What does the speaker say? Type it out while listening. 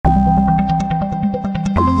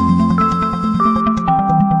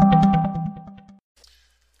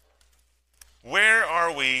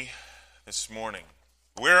this morning?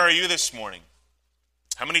 Where are you this morning?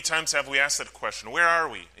 How many times have we asked that question? Where are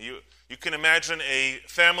we? You can imagine a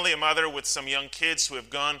family, a mother with some young kids who have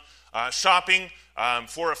gone shopping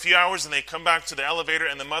for a few hours, and they come back to the elevator,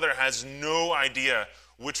 and the mother has no idea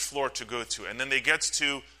which floor to go to. And then they get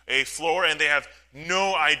to a floor, and they have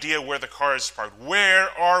no idea where the car is parked. Where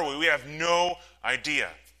are we? We have no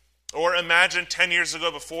idea. Or imagine 10 years ago,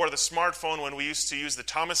 before the smartphone, when we used to use the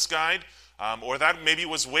Thomas Guide, or that maybe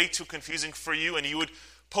was way too confusing for you, and you would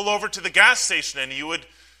pull over to the gas station, and you would,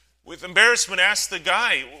 with embarrassment, ask the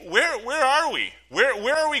guy, where are we?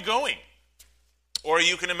 Where are we going? Or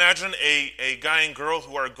you can imagine a guy and girl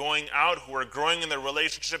who are going out, who are growing in their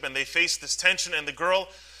relationship, and they face this tension, and the girl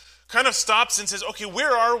kind of stops and says, okay,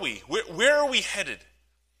 where are we? Where are we headed?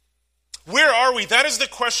 Where are we? That is the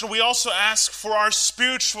question we also ask for our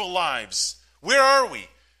spiritual lives. Where are we?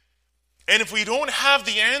 And if we don't have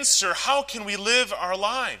the answer, how can we live our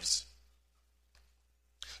lives?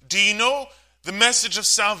 Do you know the message of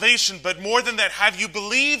salvation? But more than that, have you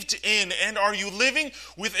believed in and are you living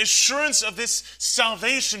with assurance of this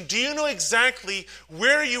salvation? Do you know exactly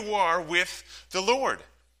where you are with the Lord?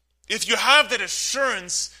 If you have that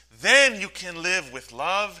assurance, then you can live with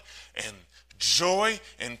love and joy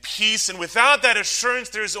and peace. And without that assurance,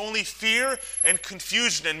 there is only fear and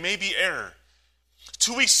confusion and maybe error.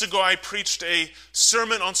 2 weeks ago, I preached a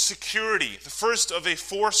sermon on security, the first of a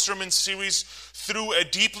 4-sermon series through a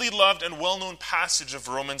deeply loved and well-known passage of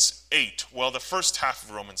Romans 8. Well, the first half of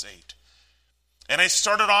Romans 8. And I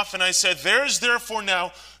started off and I said, there is therefore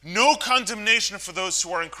now no condemnation for those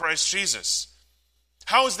who are in Christ Jesus.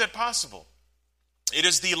 How is that possible? It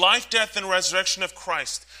is the life, death, and resurrection of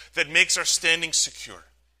Christ that makes our standing secure.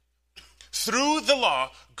 Through the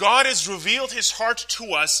law, God has revealed his heart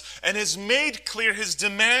to us and has made clear his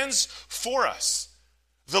demands for us.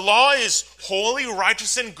 The law is holy,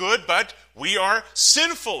 righteous, and good, but we are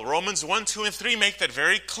sinful. Romans 1, 2, and 3 make that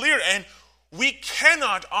very clear. And we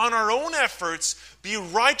cannot, on our own efforts, be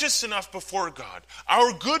righteous enough before God.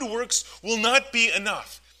 Our good works will not be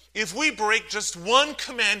enough. If we break just one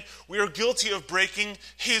command, we are guilty of breaking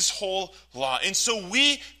his whole law. And so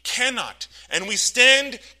we cannot, and we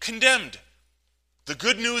stand condemned. The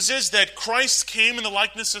good news is that Christ came in the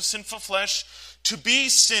likeness of sinful flesh to be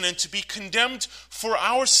sin and to be condemned for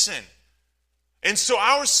our sin. And so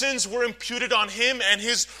our sins were imputed on him, and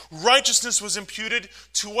his righteousness was imputed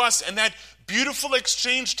to us. And that beautiful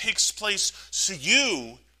exchange takes place. So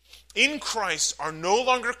you, in Christ, are no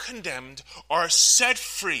longer condemned, are set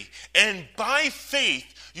free. And by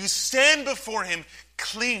faith, you stand before him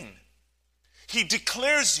clean. He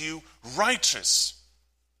declares you righteous.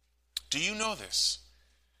 Do you know this?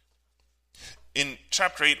 In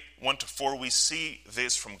chapter 8, 1-4, we see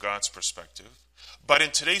this from God's perspective. But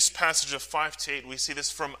in today's passage of 5-8, we see this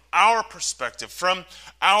from our perspective, from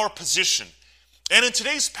our position. And in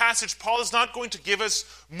today's passage, Paul is not going to give us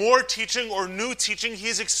more teaching or new teaching. He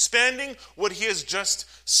is expanding what he has just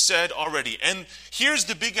said already. And here's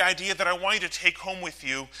the big idea that I want you to take home with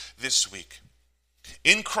you this week.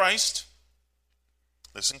 In Christ,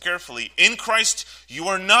 listen carefully, in Christ, you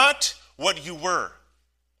are not what you were.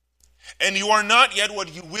 And you are not yet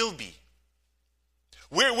what you will be.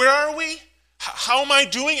 Where are we? How am I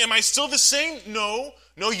doing? Am I still the same? No,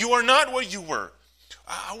 you are not what you were.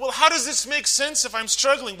 Well, how does this make sense if I'm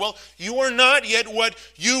struggling? Well, you are not yet what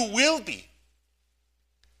you will be.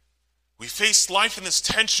 We face life in this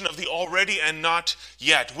tension of the already and not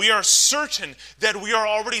yet. We are certain that we are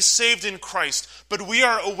already saved in Christ, but we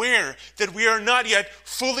are aware that we are not yet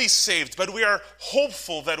fully saved, but we are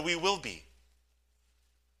hopeful that we will be.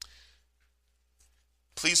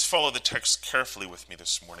 Please follow the text carefully with me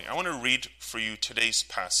this morning. I want to read for you today's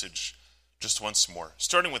passage just once more,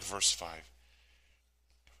 starting with verse 5.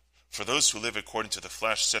 For those who live according to the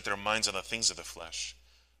flesh set their minds on the things of the flesh,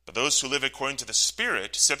 but those who live according to the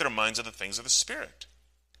Spirit set their minds on the things of the Spirit.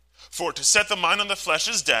 For to set the mind on the flesh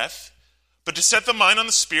is death, but to set the mind on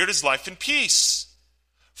the Spirit is life and peace.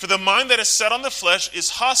 For the mind that is set on the flesh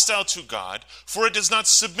is hostile to God, for it does not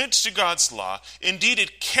submit to God's law. Indeed,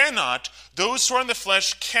 it cannot. Those who are in the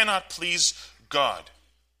flesh cannot please God.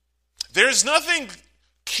 There's nothing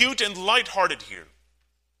cute and lighthearted here.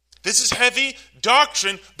 This is heavy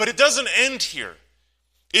doctrine, but it doesn't end here.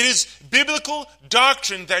 It is biblical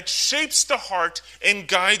doctrine that shapes the heart and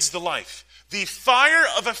guides the life. The fire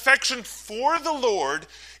of affection for the Lord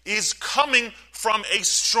is coming from a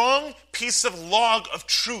strong piece of log of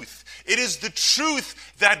truth. It is the truth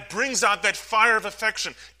that brings out that fire of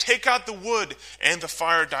affection. Take out the wood and the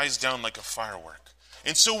fire dies down like a firework.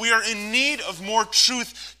 And so we are in need of more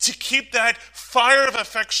truth to keep that fire of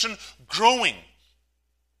affection growing.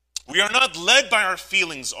 We are not led by our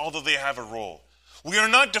feelings, although they have a role. We are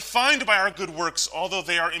not defined by our good works, although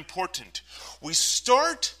they are important. We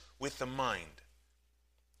start with the mind.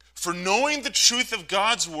 For knowing the truth of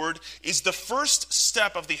God's word is the first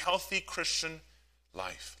step of the healthy Christian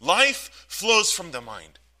life. Life flows from the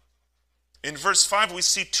mind. In verse 5, we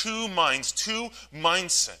see two minds, two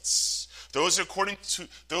mindsets. Those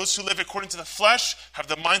who live according to the flesh have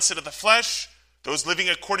the mindset of the flesh. Those living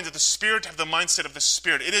according to the Spirit have the mindset of the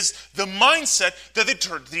Spirit. It is the mindset that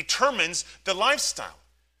determines the lifestyle.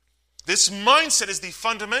 This mindset is the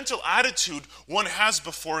fundamental attitude one has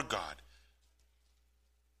before God.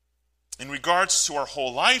 In regards to our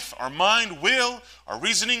whole life, our mind, will, our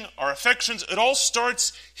reasoning, our affections, it all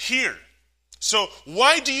starts here. So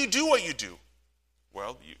why do you do what you do?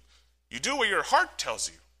 Well, you do what your heart tells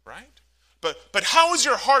you, right? But how is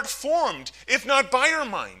your heart formed if not by your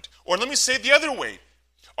mind? Or let me say it the other way.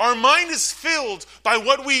 Our mind is filled by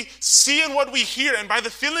what we see and what we hear. And by the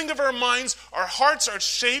filling of our minds, our hearts are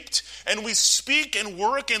shaped. And we speak and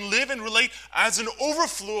work and live and relate as an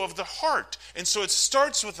overflow of the heart. And so it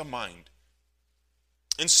starts with the mind.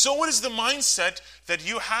 And so what is the mindset that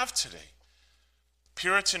you have today?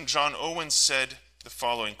 Puritan John Owen said the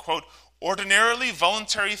following, quote, "Ordinarily,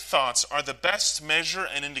 voluntary thoughts are the best measure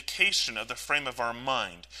and indication of the frame of our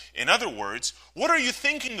mind. In other words, what are you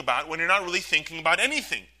thinking about when you're not really thinking about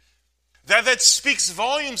anything? That speaks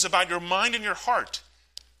volumes about your mind and your heart.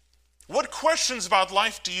 What questions about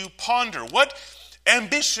life do you ponder? What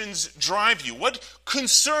ambitions drive you? What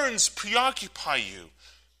concerns preoccupy you?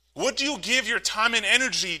 What do you give your time and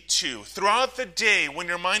energy to throughout the day when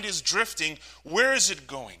your mind is drifting? Where is it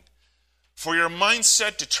going? For your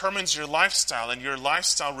mindset determines your lifestyle, and your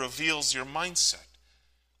lifestyle reveals your mindset."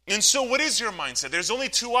 And so what is your mindset? There's only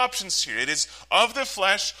two options here. It is of the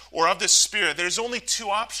flesh or of the Spirit. There's only two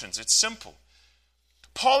options. It's simple.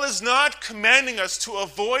 Paul is not commanding us to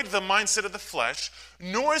avoid the mindset of the flesh,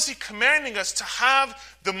 nor is he commanding us to have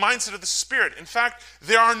the mindset of the Spirit. In fact,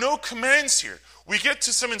 there are no commands here. We get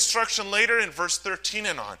to some instruction later in verse 13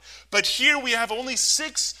 and on. But here we have only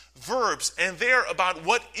 6 verbs, and they're about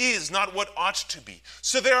what is, not what ought to be.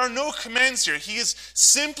 So there are no commands here. He is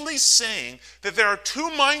simply saying that there are two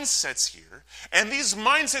mindsets here, and these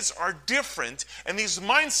mindsets are different, and these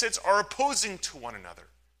mindsets are opposing to one another.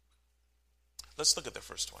 Let's look at the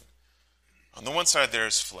first one. On the one side, there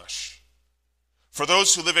is flesh. For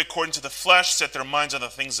those who live according to the flesh set their minds on the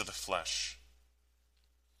things of the flesh.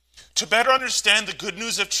 To better understand the good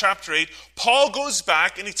news of chapter 8, Paul goes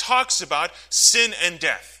back and he talks about sin and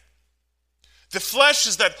death. The flesh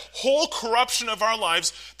is that whole corruption of our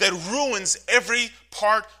lives that ruins every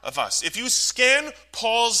part of us. If you scan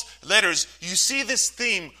Paul's letters, you see this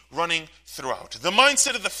theme running throughout. The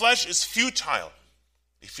mindset of the flesh is futile,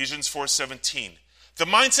 Ephesians 4:17. The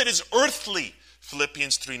mindset is earthly,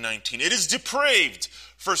 Philippians 3:19. It is depraved,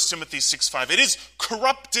 1 Timothy 6:5. It is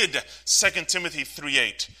corrupted, 2 Timothy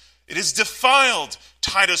 3:8. It is defiled,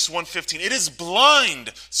 Titus 1:15. It is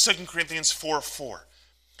blind, 2 Corinthians 4:4.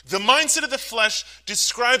 The mindset of the flesh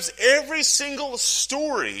describes every single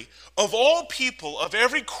story of all people, of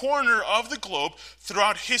every corner of the globe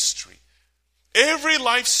throughout history. Every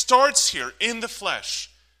life starts here in the flesh,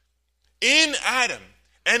 in Adam,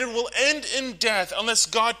 and it will end in death unless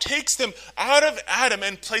God takes them out of Adam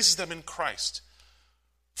and places them in Christ.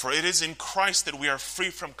 For it is in Christ that we are free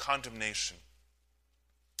from condemnation,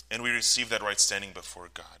 and we receive that right standing before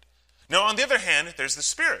God. Now, on the other hand, there's the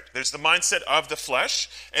Spirit. There's the mindset of the flesh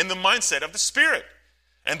and the mindset of the Spirit.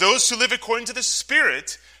 And those who live according to the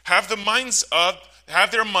Spirit have their minds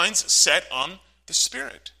set on the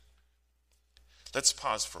Spirit. Let's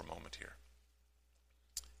pause for a moment here.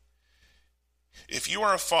 If you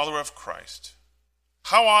are a follower of Christ,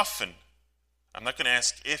 how often, I'm not going to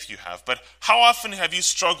ask if you have, but how often have you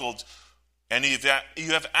struggled and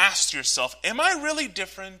you have asked yourself, am I really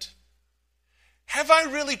different? Have I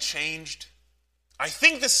really changed? I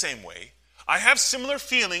think the same way. I have similar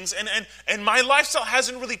feelings, and my lifestyle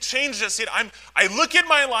hasn't really changed just yet. I look at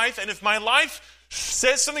my life, and if my life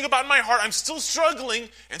says something about my heart, I'm still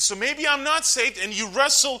struggling, and so maybe I'm not saved, and you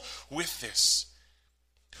wrestle with this.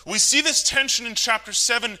 We see this tension in chapter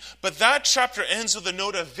 7, but that chapter ends with a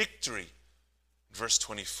note of victory. Verse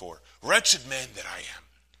 24, "Wretched man that I am,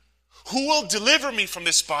 who will deliver me from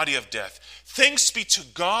this body of death? Thanks be to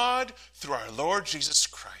God through our Lord Jesus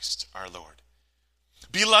Christ, our Lord."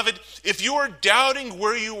 Beloved, if you are doubting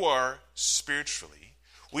where you are spiritually,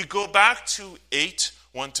 we go back to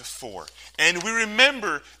 8:1-4, and we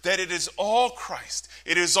remember that it is all Christ.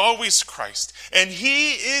 It is always Christ, and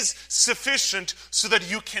He is sufficient so that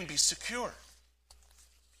you can be secure.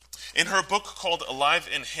 In her book called Alive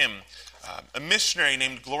in Him, a missionary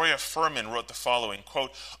named Gloria Furman wrote the following,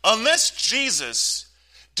 quote, "Unless Jesus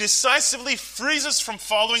decisively frees us from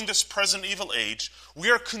following this present evil age, we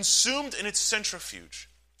are consumed in its centrifuge.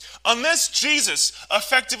 Unless Jesus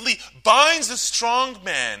effectively binds the strong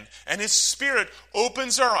man and his Spirit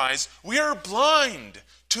opens our eyes, we are blind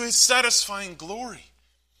to his satisfying glory.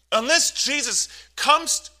 Unless Jesus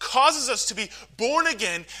causes us to be born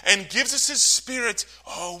again and gives us his Spirit,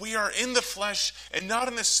 we are in the flesh and not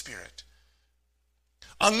in the Spirit.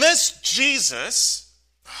 Unless Jesus,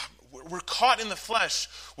 we're caught in the flesh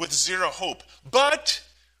with zero hope. But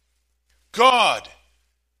God,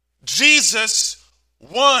 Jesus,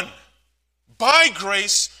 won by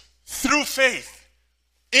grace through faith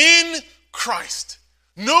in Christ.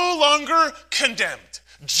 No longer condemned,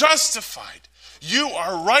 justified. You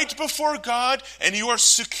are right before God and you are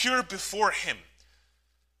secure before him.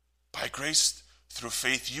 By grace through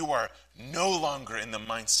faith, you are no longer in the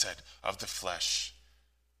mindset of the flesh.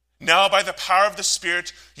 Now, by the power of the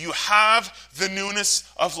Spirit, you have the newness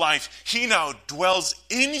of life. He now dwells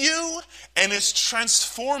in you and is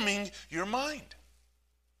transforming your mind.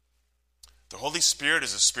 The Holy Spirit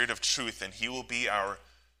is a spirit of truth, and he will be our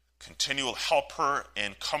continual helper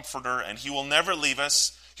and comforter, and he will never leave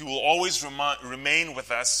us. He will always remain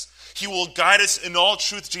with us. He will guide us in all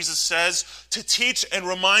truth, Jesus says, to teach and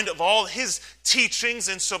remind of all his teachings,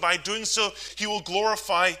 and so by doing so, he will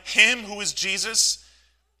glorify him who is Jesus.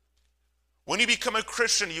 When you become a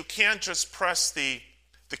Christian, you can't just press the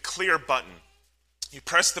clear button. You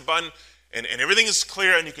press the button and everything is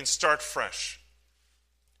clear and you can start fresh.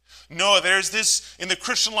 No, there's this, in the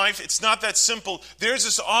Christian life, it's not that simple. There's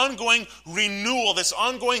this ongoing renewal, this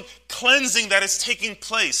ongoing cleansing that is taking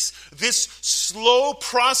place. This slow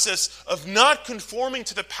process of not conforming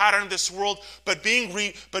to the pattern of this world, but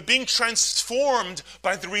being transformed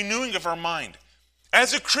by the renewing of our mind.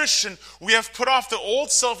 As a Christian, we have put off the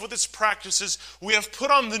old self with its practices. We have put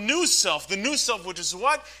on the new self which is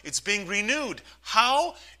what? It's being renewed.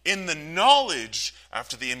 How? In the knowledge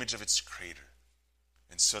after the image of its creator.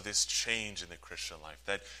 And so this change in the Christian life,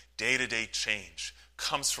 that day-to-day change,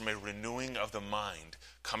 comes from a renewing of the mind,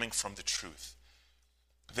 coming from the truth.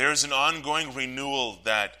 There's an ongoing renewal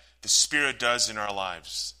that the Spirit does in our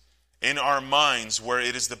lives, in our minds, where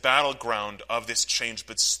it is the battleground of this change.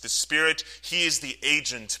 But the Spirit, he is the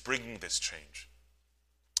agent bringing this change.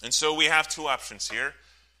 And so we have two options here.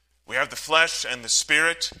 We have the flesh and the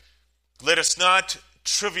Spirit. Let us not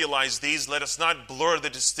trivialize these. Let us not blur the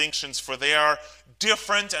distinctions, for they are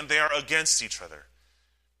different and they are against each other.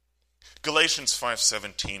 Galatians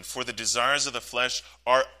 5:17, for the desires of the flesh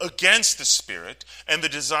are against the Spirit, and the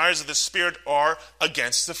desires of the Spirit are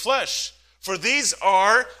against the flesh. For these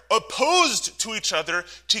are opposed to each other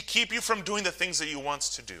to keep you from doing the things that you want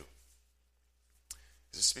to do.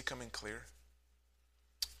 Is this becoming clear?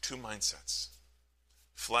 Two mindsets.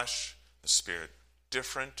 Flesh, the Spirit,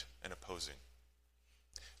 different and opposing.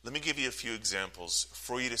 Let me give you a few examples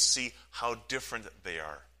for you to see how different they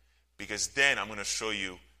are, because then I'm going to show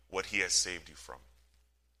you what he has saved you from.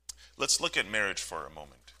 Let's look at marriage for a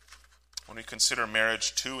moment. When we consider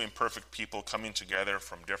marriage, two imperfect people coming together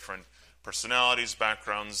from different personalities,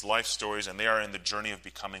 backgrounds, life stories, and they are in the journey of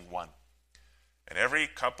becoming one. And every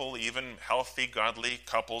couple, even healthy, godly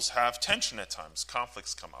couples, have tension at times.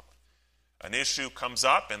 Conflicts come up. An issue comes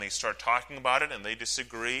up and they start talking about it and they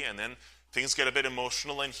disagree, and then things get a bit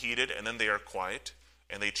emotional and heated, and then they are quiet,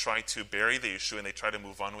 and they try to bury the issue, and they try to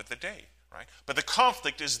move on with the day, right? But the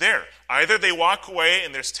conflict is there. Either they walk away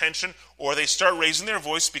and there's tension, or they start raising their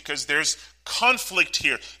voice because there's conflict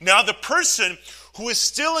here. Now, the person who is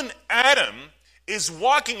still in Adam is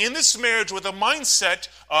walking in this marriage with a mindset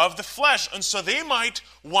of the flesh, and so they might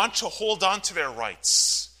want to hold on to their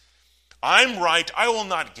rights. I'm right. I will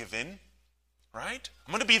not give in, right?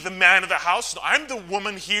 I'm going to be the man of the house. I'm the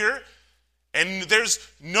woman here. And there's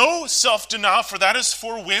no self-denial, for that is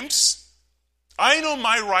for wimps. I know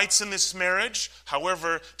my rights in this marriage.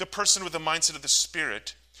 However, the person with the mindset of the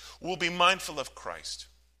Spirit will be mindful of Christ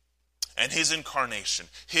and his incarnation,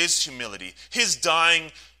 his humility, his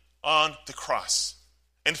dying on the cross.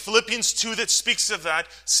 And Philippians 2 that speaks of that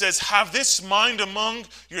says, have this mind among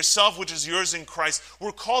yourself, which is yours in Christ.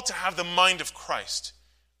 We're called to have the mind of Christ.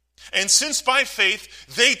 And since by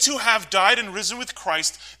faith they too have died and risen with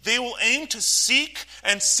Christ, they will aim to seek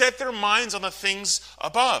and set their minds on the things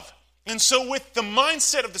above. And so with the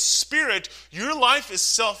mindset of the Spirit, your life is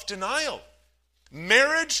self-denial.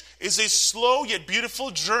 Marriage is a slow yet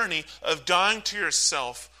beautiful journey of dying to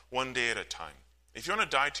yourself one day at a time. If you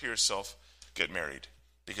want to die to yourself, get married,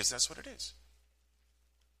 because that's what it is.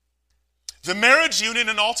 The marriage union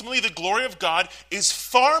and ultimately the glory of God is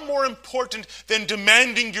far more important than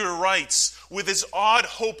demanding your rights with this odd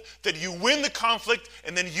hope that you win the conflict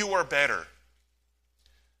and then you are better.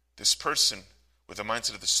 This person with the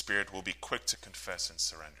mindset of the Spirit will be quick to confess and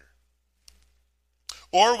surrender.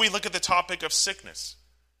 Or we look at the topic of sickness.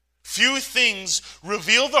 Few things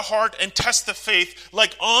reveal the heart and test the faith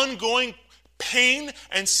like ongoing pain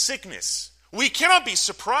and sickness. We cannot be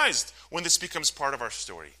surprised when this becomes part of our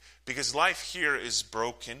story, because life here is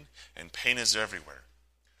broken and pain is everywhere.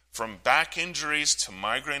 From back injuries to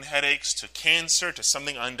migraine headaches to cancer to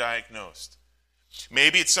something undiagnosed.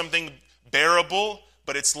 Maybe it's something bearable,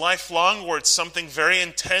 but it's lifelong, or it's something very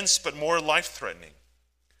intense but more life-threatening.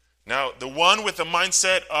 Now, the one with the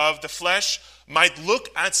mindset of the flesh might look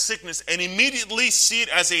at sickness and immediately see it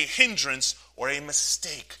as a hindrance or a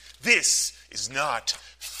mistake. This is not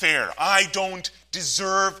fair. I don't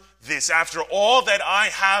deserve this. After all that I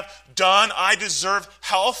have done, I deserve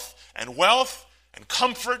health and wealth and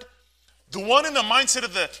comfort. The one in the mindset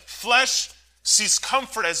of the flesh sees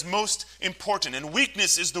comfort as most important, and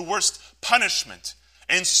weakness is the worst punishment.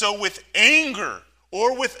 And so with anger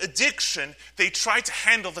or with addiction, they try to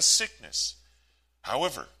handle the sickness.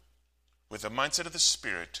 However, with the mindset of the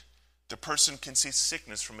Spirit, the person can see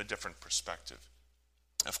sickness from a different perspective.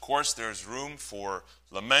 Of course, there is room for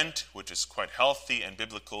lament, which is quite healthy and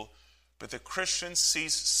biblical, but the Christian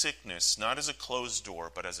sees sickness not as a closed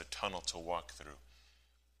door, but as a tunnel to walk through.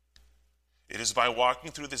 It is by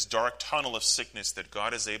walking through this dark tunnel of sickness that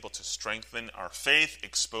God is able to strengthen our faith,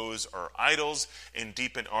 expose our idols, and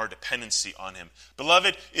deepen our dependency on Him.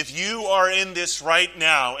 Beloved, if you are in this right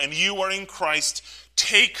now and you are in Christ,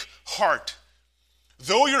 take heart.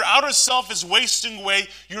 Though your outer self is wasting away,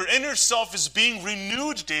 your inner self is being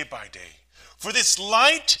renewed day by day. For this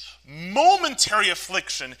light, momentary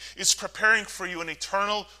affliction is preparing for you an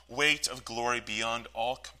eternal weight of glory beyond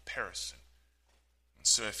all comparison. And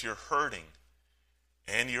so if you're hurting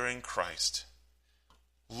and you're in Christ,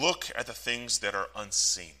 look at the things that are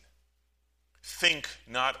unseen. Think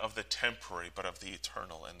not of the temporary, but of the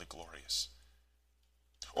eternal and the glorious.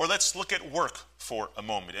 Or let's look at work for a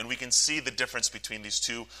moment, and we can see the difference between these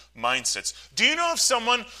two mindsets. Do you know of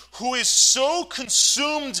someone who is so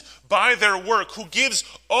consumed by their work, who gives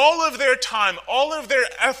all of their time, all of their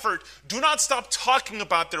effort, do not stop talking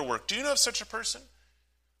about their work? Do you know of such a person?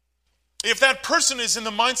 If that person is in the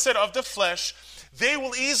mindset of the flesh, they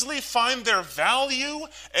will easily find their value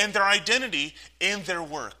and their identity in their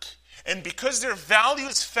work. And because their value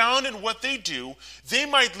is found in what they do, they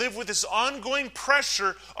might live with this ongoing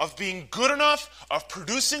pressure of being good enough, of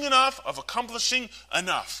producing enough, of accomplishing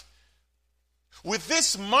enough. With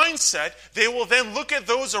this mindset, they will then look at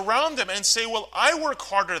those around them and say, well, I work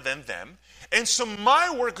harder than them, and so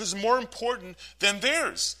my work is more important than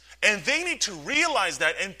theirs. And they need to realize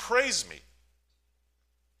that and praise me.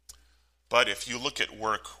 But if you look at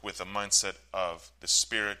work with a mindset of the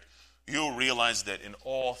Spirit, you'll realize that in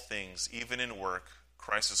all things, even in work,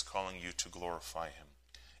 Christ is calling you to glorify Him.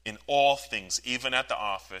 In all things, even at the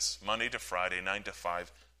office, Monday to Friday, 9 to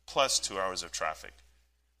 5, plus 2 hours of traffic.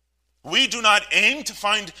 We do not aim to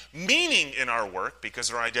find meaning in our work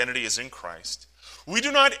because our identity is in Christ. We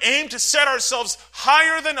do not aim to set ourselves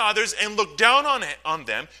higher than others and look down on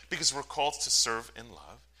them because we're called to serve in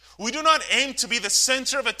love. We do not aim to be the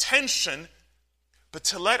center of attention, but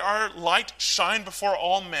to let our light shine before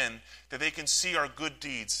all men, that they can see our good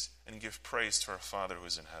deeds and give praise to our Father who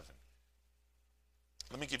is in heaven.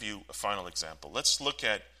 Let me give you a final example. Let's look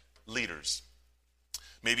at leaders.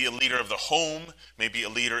 Maybe a leader of the home, maybe a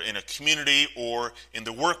leader in a community or in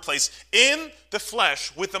the workplace. In the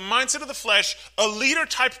flesh, with the mindset of the flesh, a leader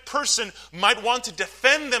type person might want to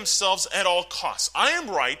defend themselves at all costs. I am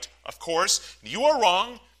right, of course. You are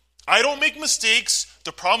wrong. I don't make mistakes.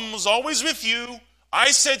 The problem was always with you.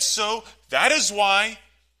 I said so. That is why.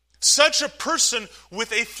 Such a person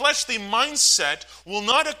with a fleshly mindset will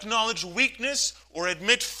not acknowledge weakness or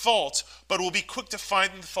admit fault, but will be quick to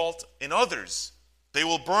find the fault in others. They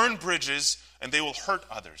will burn bridges and they will hurt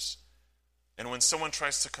others. And when someone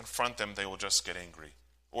tries to confront them, they will just get angry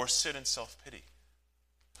or sit in self-pity.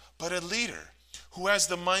 But a leader who has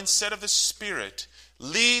the mindset of the Spirit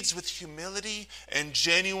leads with humility and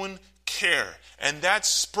genuine care, and that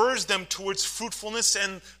spurs them towards fruitfulness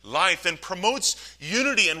and life and promotes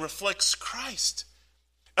unity and reflects Christ.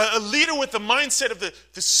 A leader with the mindset of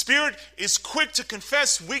the Spirit is quick to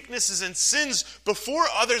confess weaknesses and sins before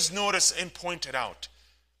others notice and point it out.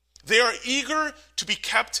 They are eager to be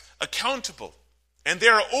kept accountable, and they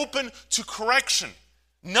are open to correction,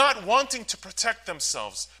 not wanting to protect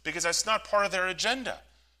themselves because that's not part of their agenda.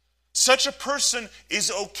 Such a person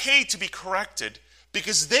is okay to be corrected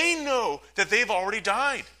because they know that they've already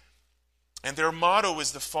died. And their motto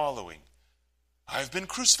is the following: I've been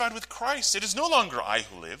crucified with Christ. It is no longer I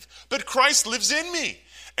who live, but Christ lives in me.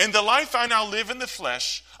 And the life I now live in the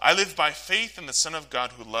flesh, I live by faith in the Son of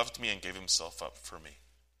God who loved me and gave himself up for me.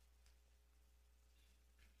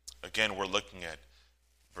 Again, we're looking at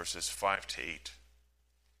verses 5 to 8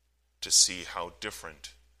 to see how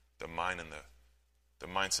different the mind and the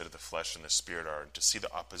mindset of the flesh and the spirit are, and to see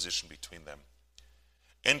the opposition between them.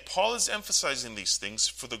 And Paul is emphasizing these things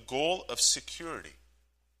for the goal of security.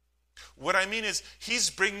 What I mean is, he's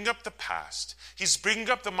bringing up the past. He's bringing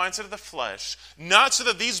up the mindset of the flesh, not so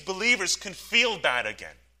that these believers can feel bad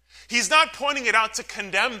again. He's not pointing it out to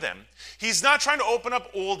condemn them. He's not trying to open up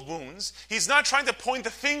old wounds. He's not trying to point the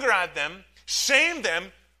finger at them, shame them.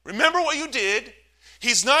 Remember what you did.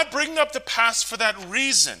 He's not bringing up the past for that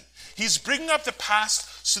reason. He's bringing up the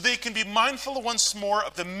past so they can be mindful once more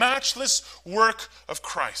of the matchless work of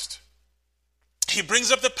Christ. He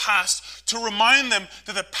brings up the past to remind them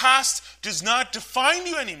that the past does not define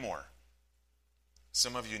you anymore.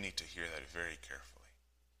 Some of you need to hear that very carefully.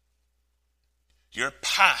 Your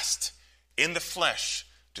past in the flesh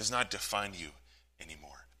does not define you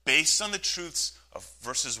anymore. Based on the truths of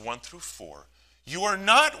verses 1 through 4, you are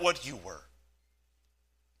not what you were.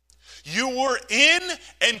 You were in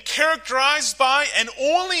and characterized by and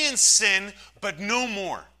only in sin, but no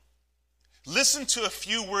more. Listen to a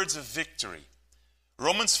few words of victory.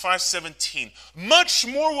 Romans 5:17, much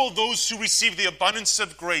more will those who receive the abundance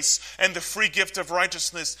of grace and the free gift of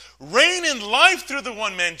righteousness reign in life through the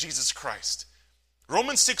one man, Jesus Christ.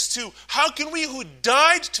 Romans 6:2, how can we who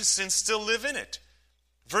died to sin still live in it?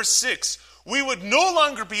 Verse 6, we would no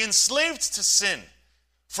longer be enslaved to sin,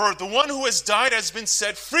 for the one who has died has been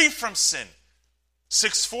set free from sin.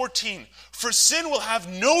 6:14, for sin will have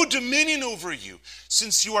no dominion over you,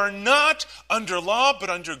 since you are not under law but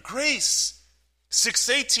under grace.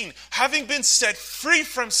 6:18, having been set free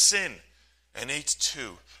from sin. And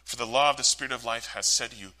 8:2, for the law of the Spirit of life has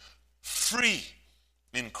set you free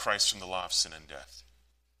in Christ from the law of sin and death.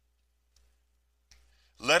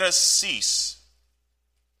 Let us cease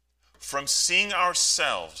from seeing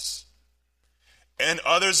ourselves and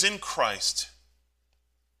others in Christ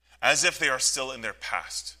as if they are still in their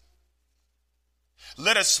past.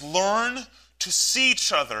 Let us learn to see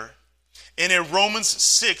each other in a Romans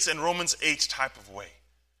 6 and Romans 8 type of way.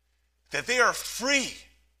 That they are free.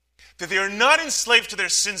 That they are not enslaved to their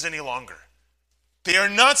sins any longer. They are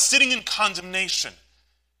not sitting in condemnation.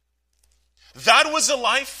 That was a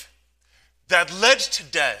life that led to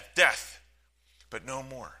death, but no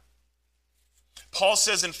more. Paul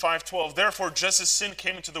says in 5:12, therefore, just as sin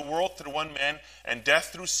came into the world through one man, and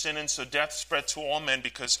death through sin, and so death spread to all men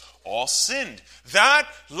because all sinned.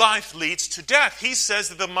 That life leads to death. He says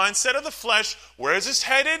that the mindset of the flesh, where is this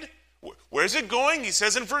headed? Where is it going? He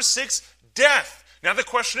says in verse 6, death. Now the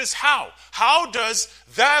question is how? How does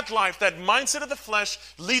that life, that mindset of the flesh,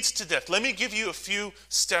 leads to death? Let me give you a few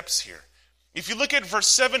steps here. If you look at verse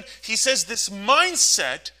 7, he says this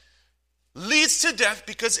mindset leads to death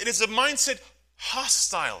because it is a mindset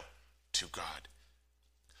hostile to God.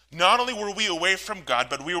 Not only were we away from God,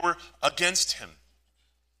 but we were against him.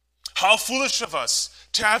 How foolish of us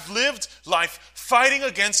to have lived life fighting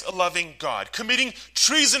against a loving God, committing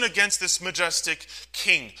treason against this majestic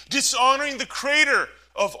King, dishonoring the Creator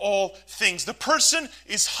of all things. The person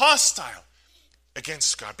is hostile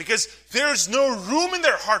against God because there's no room in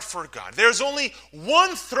their heart for God. There's only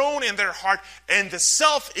one throne in their heart, and the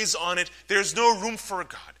self is on it. There's no room for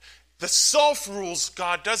God. The self rules,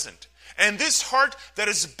 God doesn't. And this heart that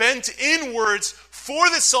is bent inwards for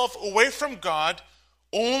the self away from God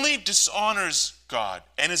only dishonors God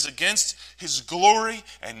and is against his glory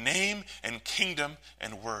and name and kingdom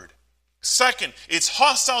and word. Second, it's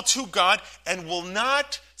hostile to God and will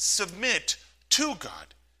not submit to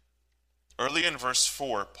God. Early in verse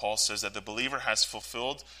 4, Paul says that the believer has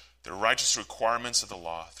fulfilled the righteous requirements of the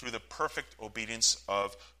law through the perfect obedience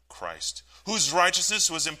of Christ, whose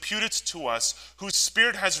righteousness was imputed to us, whose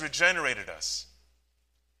Spirit has regenerated us.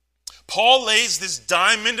 Paul lays this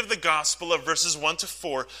diamond of the gospel of verses 1 to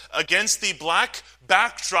 4 against the black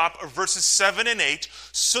backdrop of verses 7 and 8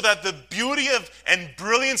 so that the beauty of and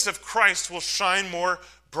brilliance of Christ will shine more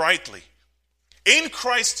brightly. In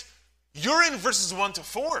Christ, you're in verses 1 to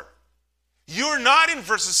 4. You're not in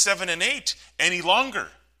verses 7 and 8 any longer.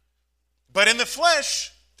 But in the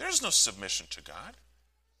flesh, there's no submission to God.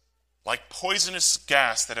 Like poisonous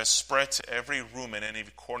gas that has spread to every room and any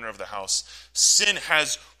corner of the house, sin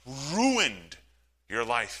has ruined your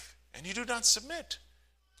life, and you do not submit.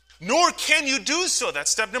 nor can you do so.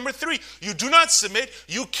 That's step number 3. You do not submit.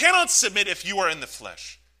 You cannot submit if you are in the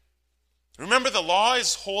flesh. Remember, the law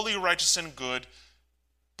is holy, righteous, and good,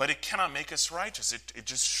 but it cannot make us righteous. It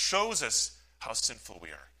just shows us how sinful we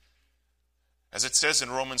are. As it says in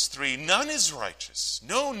Romans 3, none is righteous.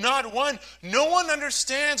 No, not one. No one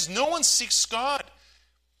understands. No one seeks God.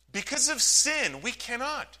 Because of sin, we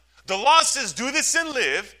cannot. The law says, do this and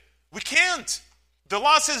live. We can't. The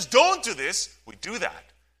law says, don't do this. We do that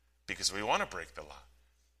because we want to break the law,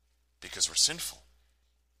 because we're sinful.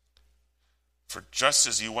 For just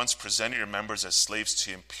as you once presented your members as slaves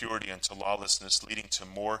to impurity and to lawlessness, leading to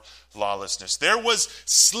more lawlessness, there was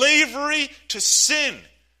slavery to sin.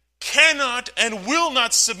 Cannot and will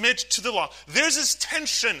not submit to the law. There's this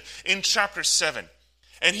tension in chapter 7.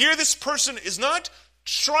 And here this person is not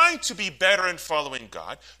trying to be better in following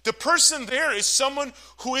God. The person there is someone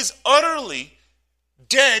who is utterly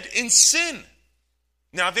dead in sin.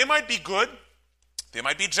 Now, they might be good, they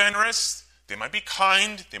might be generous, they might be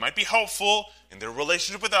kind, they might be helpful in their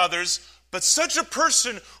relationship with others, but such a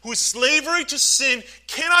person who is slavery to sin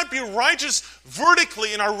cannot be righteous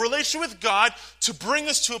vertically in our relationship with God to bring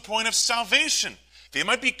us to a point of salvation. They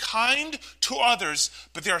might be kind to others,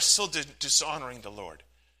 but they are still dishonoring the Lord.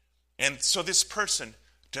 And so this person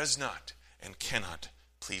does not and cannot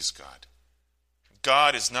please God.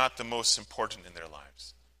 God is not the most important in their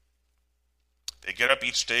lives. They get up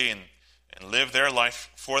each day and live their life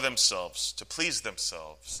for themselves, to please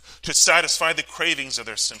themselves, to satisfy the cravings of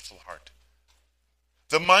their sinful heart.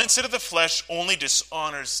 The mindset of the flesh only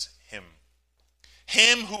dishonors him.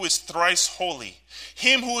 Him who is thrice holy,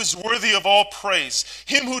 him who is worthy of all praise,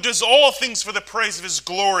 him who does all things for the praise of his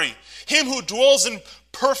glory, him who dwells in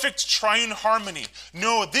perfect triune harmony.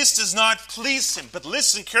 No, this does not please him. But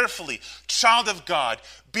listen carefully, child of God,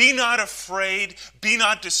 be not afraid, be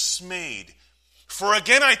not dismayed. For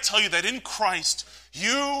again I tell you that in Christ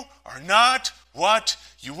you are not what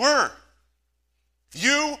you were.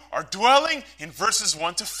 You are dwelling in verses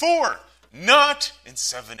 1 to 4, not in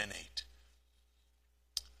 7 and 8.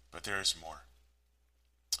 But there is more.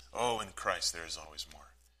 Oh, in Christ there is always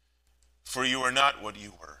more. For you are not what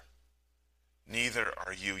you were, neither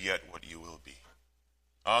are you yet what you will be.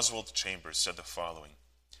 Oswald Chambers said the following: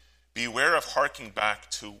 beware of harking back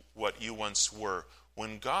to what you once were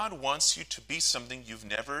when God wants you to be something you've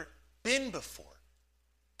never been before.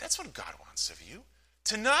 That's what God wants of you.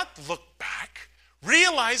 To not look back.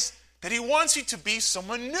 Realize that he wants you to be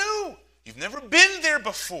someone new. You've never been there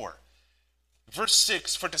before. Verse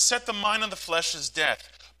 6, for to set the mind on the flesh is death,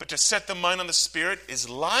 but to set the mind on the Spirit is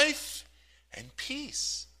life and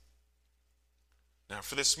peace. Now,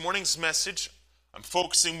 for this morning's message, I'm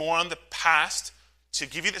focusing more on the past to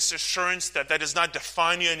give you this assurance that that does not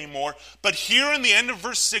define you anymore. But here in the end of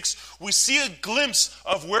verse 6, we see a glimpse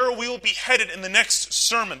of where we will be headed in the next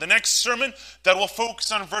sermon. The next sermon that will focus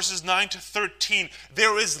on verses 9 to 13.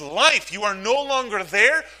 There is life. You are no longer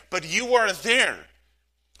there, but you are there.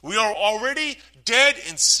 We are already dead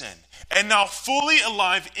in sin and now fully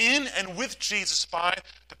alive in and with Jesus by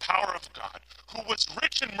the power of God, who was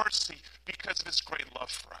rich in mercy because of his great love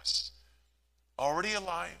for us. Already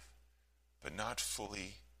alive, but not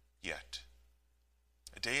fully yet.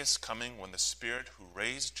 A day is coming when the Spirit who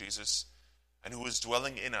raised Jesus and who is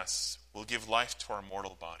dwelling in us will give life to our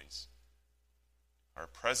mortal bodies. Our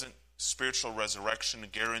present spiritual resurrection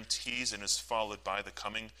guarantees and is followed by the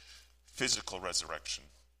coming physical resurrection.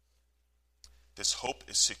 This hope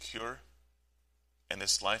is secure, and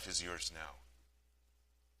this life is yours now.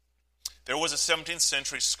 There was a 17th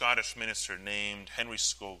century Scottish minister named Henry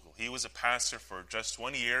Scougal. He was a pastor for just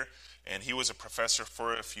 1 year, and he was a professor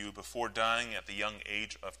for a few before dying at the young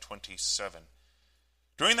age of 27.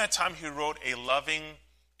 During that time, he wrote a loving,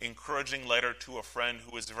 encouraging letter to a friend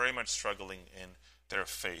who was very much struggling in their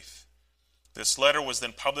faith. This letter was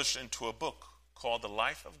then published into a book called The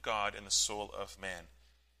Life of God and the Soul of Man.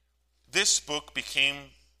 This book became,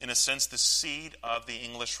 in a sense, the seed of the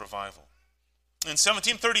English revival. In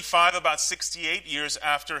 1735, about 68 years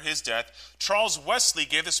after his death, Charles Wesley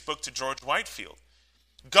gave this book to George Whitefield.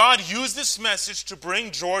 God used this message to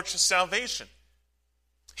bring George to salvation.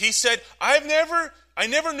 He said, I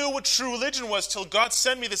never knew what true religion was till God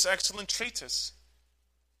sent me this excellent treatise.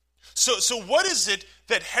 So what is it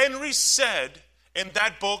that Henry said in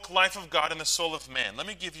that book, Life of God and the Soul of Man? Let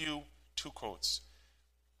me give you 2 quotes.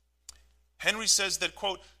 Henry says that,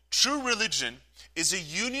 quote, true religion is a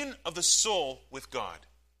union of the soul with God.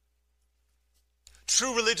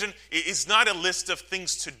 True religion is not a list of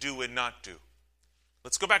things to do and not do.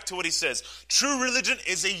 Let's go back to what he says. True religion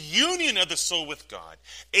is a union of the soul with God,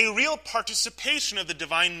 a real participation of the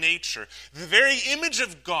divine nature, the very image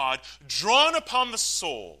of God drawn upon the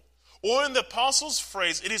soul. Or in the apostles'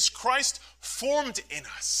 phrase, it is Christ formed in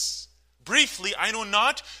us. Briefly, I know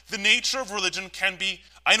not how the nature of religion can be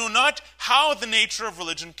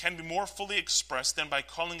more fully expressed than by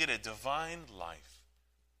calling it a divine life.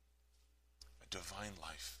 A divine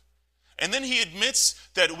life. And then he admits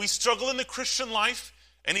that we struggle in the Christian life,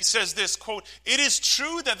 and he says this, quote, "It is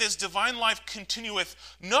true that this divine life continueth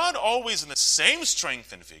not always in the same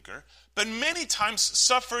strength and vigor, but many times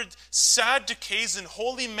suffered sad decays, and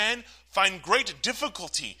holy men find great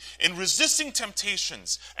difficulty in resisting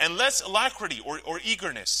temptations and less alacrity or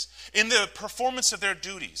eagerness in the performance of their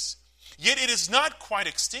duties. Yet it is not quite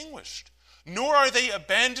extinguished, nor are they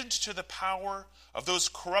abandoned to the power of those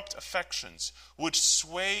corrupt affections which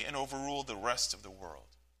sway and overrule the rest of the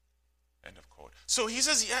world." End of quote. So he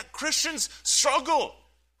says, yeah, Christians struggle,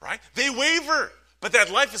 right? They waver, but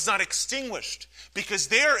that life is not extinguished because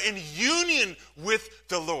they are in union with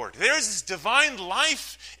the Lord. There is this divine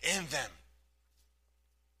life in them.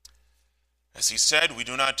 As he said, we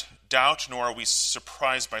do not doubt, nor are we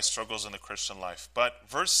surprised by struggles in the Christian life. But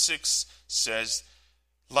verse 6 says,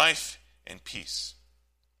 life and peace.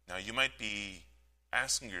 Now you might be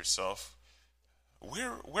asking yourself,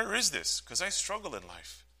 where is this? Because I struggle in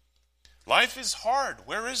life. Life is hard.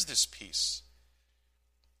 Where is this peace?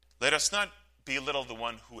 Let us not belittle the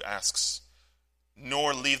one who asks,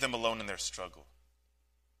 nor leave them alone in their struggle.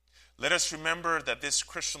 Let us remember that this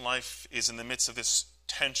Christian life is in the midst of this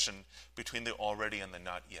tension between the already and the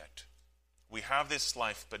not yet. We have this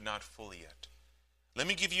life, but not fully yet. Let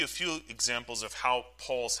me give you a few examples of how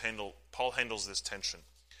Paul handles this tension.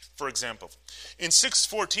 For example, in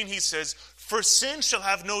 6:14 he says, "For sin shall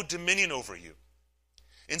have no dominion over you."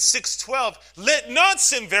 In 6:12, "Let not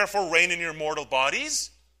sin therefore reign in your mortal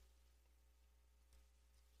bodies."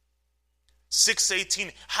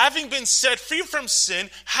 6:18, "Having been set free from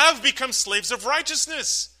sin, have become slaves of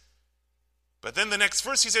righteousness." But then the next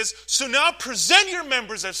verse he says, "So now present your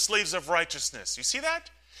members as slaves of righteousness." You see that?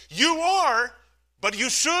 You are, but you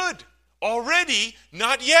should. Already,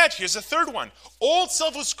 not yet. Here's a third one. "Old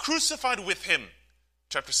self was crucified with him."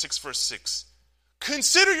 Chapter 6, verse 6.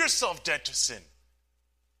 "Consider yourself dead to sin."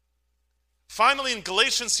 Finally, in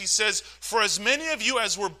Galatians, he says, "For as many of you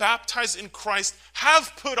as were baptized in Christ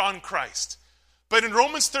have put on Christ." But in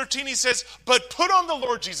Romans 13, he says, "But put on the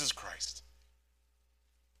Lord Jesus Christ."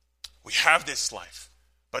 We have this life,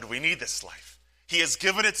 but we need this life. He has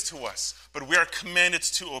given it to us, but we are commanded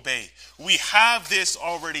to obey. We have this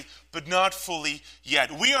already, but not fully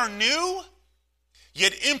yet. We are new,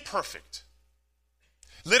 yet imperfect.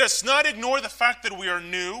 Let us not ignore the fact that we are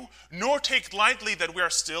new, nor take lightly that we are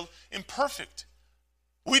still imperfect.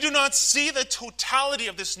 We do not see the totality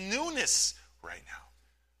of this newness right now.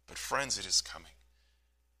 But friends, it is coming.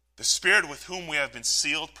 The Spirit with whom we have been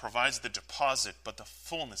sealed provides the deposit, but the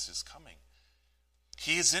fullness is coming.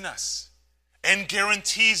 He is in us and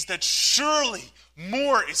guarantees that surely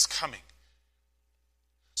more is coming.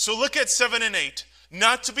 So look at 7 and 8.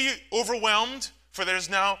 "Not to be overwhelmed, for there is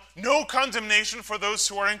now no condemnation for those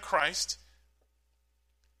who are in Christ."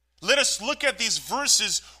 Let us look at these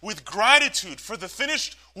verses with gratitude for the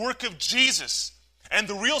finished work of Jesus and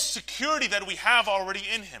the real security that we have already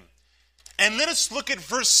in him. And let us look at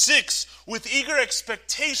verse 6 with eager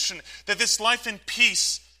expectation that this life in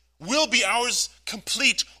peace will be ours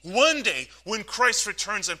complete one day when Christ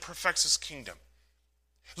returns and perfects his kingdom.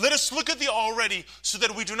 Let us look at the already so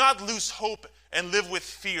that we do not lose hope and live with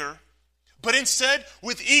fear, but instead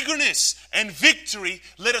with eagerness and victory,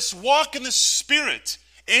 let us walk in the Spirit,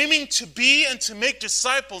 aiming to be and to make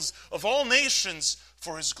disciples of all nations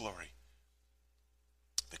for his glory.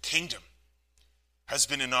 The kingdom has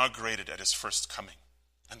been inaugurated at his first coming,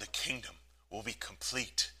 and the kingdom will be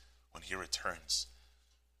complete when he returns.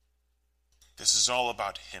 This is all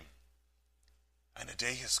about him, and a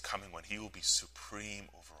day is coming when he will be supreme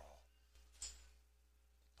over all.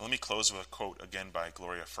 Let me close with a quote again by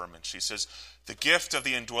Gloria Furman. She says, "The gift of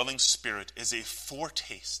the indwelling Spirit is a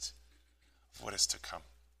foretaste of what is to come.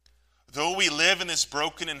 Though we live in this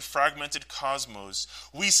broken and fragmented cosmos,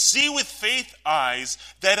 we see with faith eyes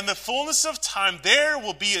that in the fullness of time there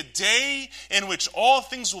will be a day in which all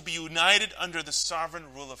things will be united under the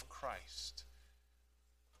sovereign rule of Christ."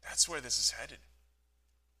 That's where this is headed.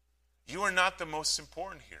 You are not the most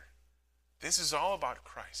important here. This is all about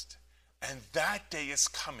Christ. And that day is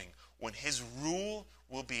coming when his rule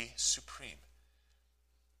will be supreme.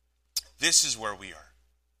 This is where we are.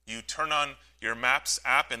 you turn on your Maps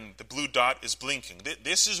app and the blue dot is blinking.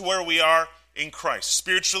 This is where we are in Christ.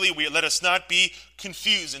 Spiritually, let us not be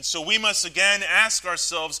confused. And so we must again ask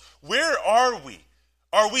ourselves, where are we?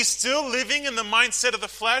 Are we still living in the mindset of the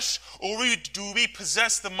flesh, or do we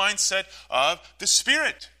possess the mindset of the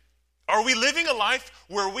Spirit? Are we living a life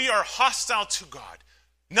where we are hostile to God,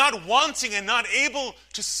 not wanting and not able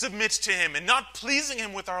to submit to Him and not pleasing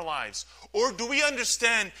Him with our lives? Or do we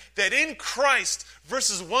understand that in Christ,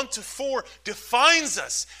 verses 1 to 4 defines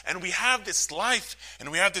us, and we have this life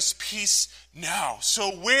and we have this peace now? So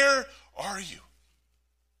where are you?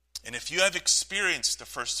 And if you have experienced the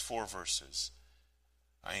first 4 verses,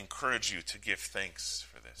 I encourage you to give thanks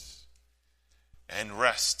for this and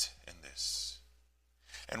rest in this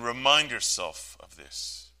and remind yourself of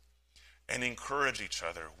this and encourage each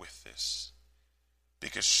other with this,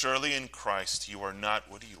 because surely in Christ you are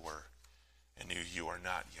not what you were, and you are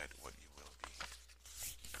not yet what